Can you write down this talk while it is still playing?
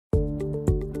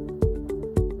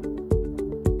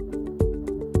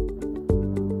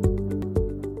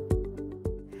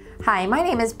Hi, my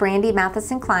name is Brandie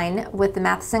Mathison-Klein with the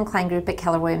Mathison-Klein Group at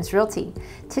Keller Realty.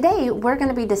 Today, we're going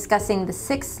to be discussing the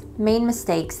 6 main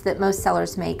mistakes that most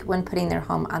sellers make when putting their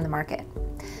home on the market.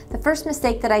 The first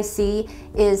mistake that I see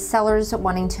is sellers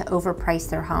wanting to overprice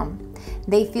their home.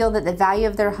 They feel that the value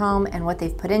of their home and what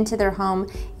they've put into their home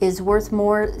is worth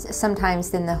more sometimes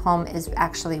than the home is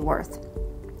actually worth.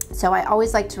 So I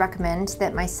always like to recommend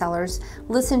that my sellers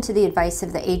listen to the advice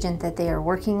of the agent that they are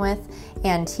working with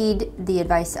and heed the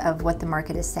advice of what the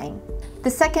market is saying. The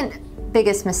second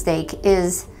biggest mistake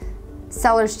is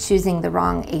sellers choosing the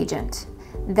wrong agent.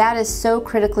 That is so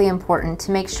critically important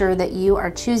to make sure that you are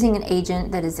choosing an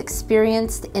agent that is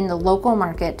experienced in the local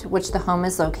market which the home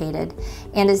is located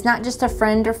and is not just a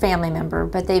friend or family member,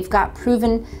 but they've got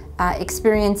proven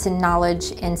experience and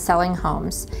knowledge in selling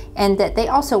homes, and that they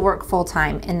also work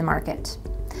full-time in the market.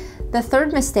 The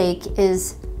third mistake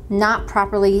is not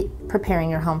properly preparing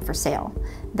your home for sale.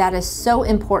 That is so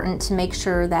important to make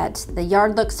sure that the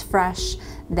yard looks fresh,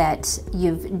 that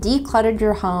you've decluttered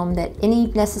your home, that any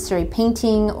necessary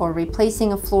painting or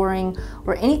replacing of flooring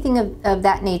or anything of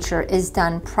that nature is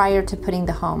done prior to putting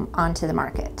the home onto the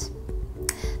market.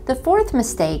 The fourth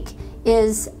mistake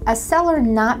is a seller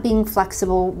not being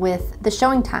flexible with the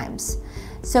showing times.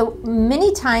 So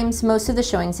many times, most of the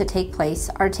showings that take place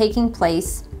are taking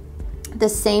place the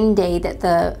same day that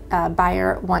the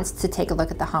buyer wants to take a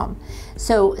look at the home.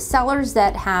 So sellers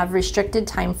that have restricted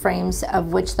time frames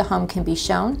of which the home can be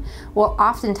shown will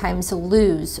oftentimes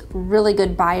lose really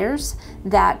good buyers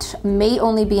that may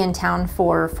only be in town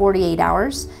for 48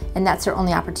 hours, and that's their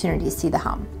only opportunity to see the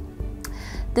home.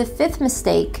 The fifth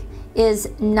mistake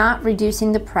is not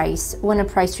reducing the price when a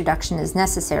price reduction is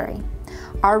necessary.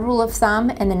 Our rule of thumb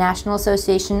and the National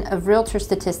Association of Realtor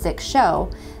Statistics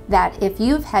show that if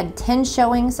you've had 10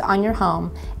 showings on your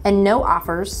home and no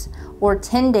offers, or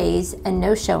 10 days and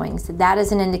no showings, that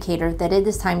is an indicator that it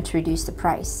is time to reduce the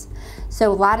price.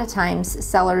 So a lot of times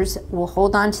sellers will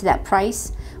hold on to that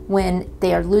price when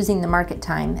they are losing the market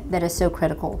time that is so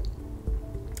critical.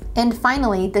 And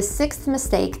finally, the sixth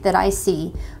mistake that I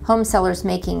see home sellers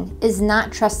making is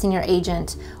not trusting your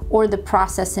agent or the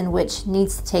process in which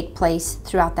needs to take place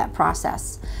throughout that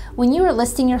process. When you are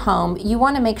listing your home, you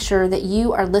want to make sure that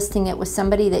you are listing it with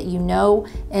somebody that you know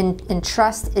and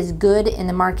trust is good in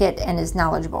the market and is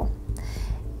knowledgeable.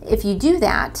 If you do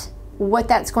that, what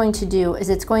that's going to do is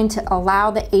it's going to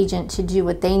allow the agent to do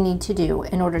what they need to do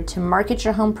in order to market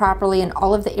your home properly in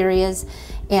all of the areas,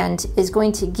 and is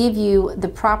going to give you the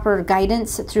proper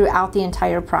guidance throughout the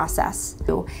entire process.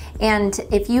 And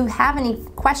if you have any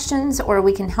questions or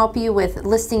we can help you with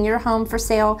listing your home for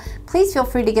sale, please feel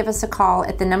free to give us a call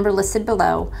at the number listed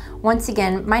below. Once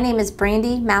again, my name is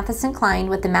Brandie Mathison-Klein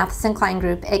with the Mathison-Klein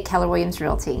Group at Keller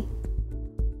Realty.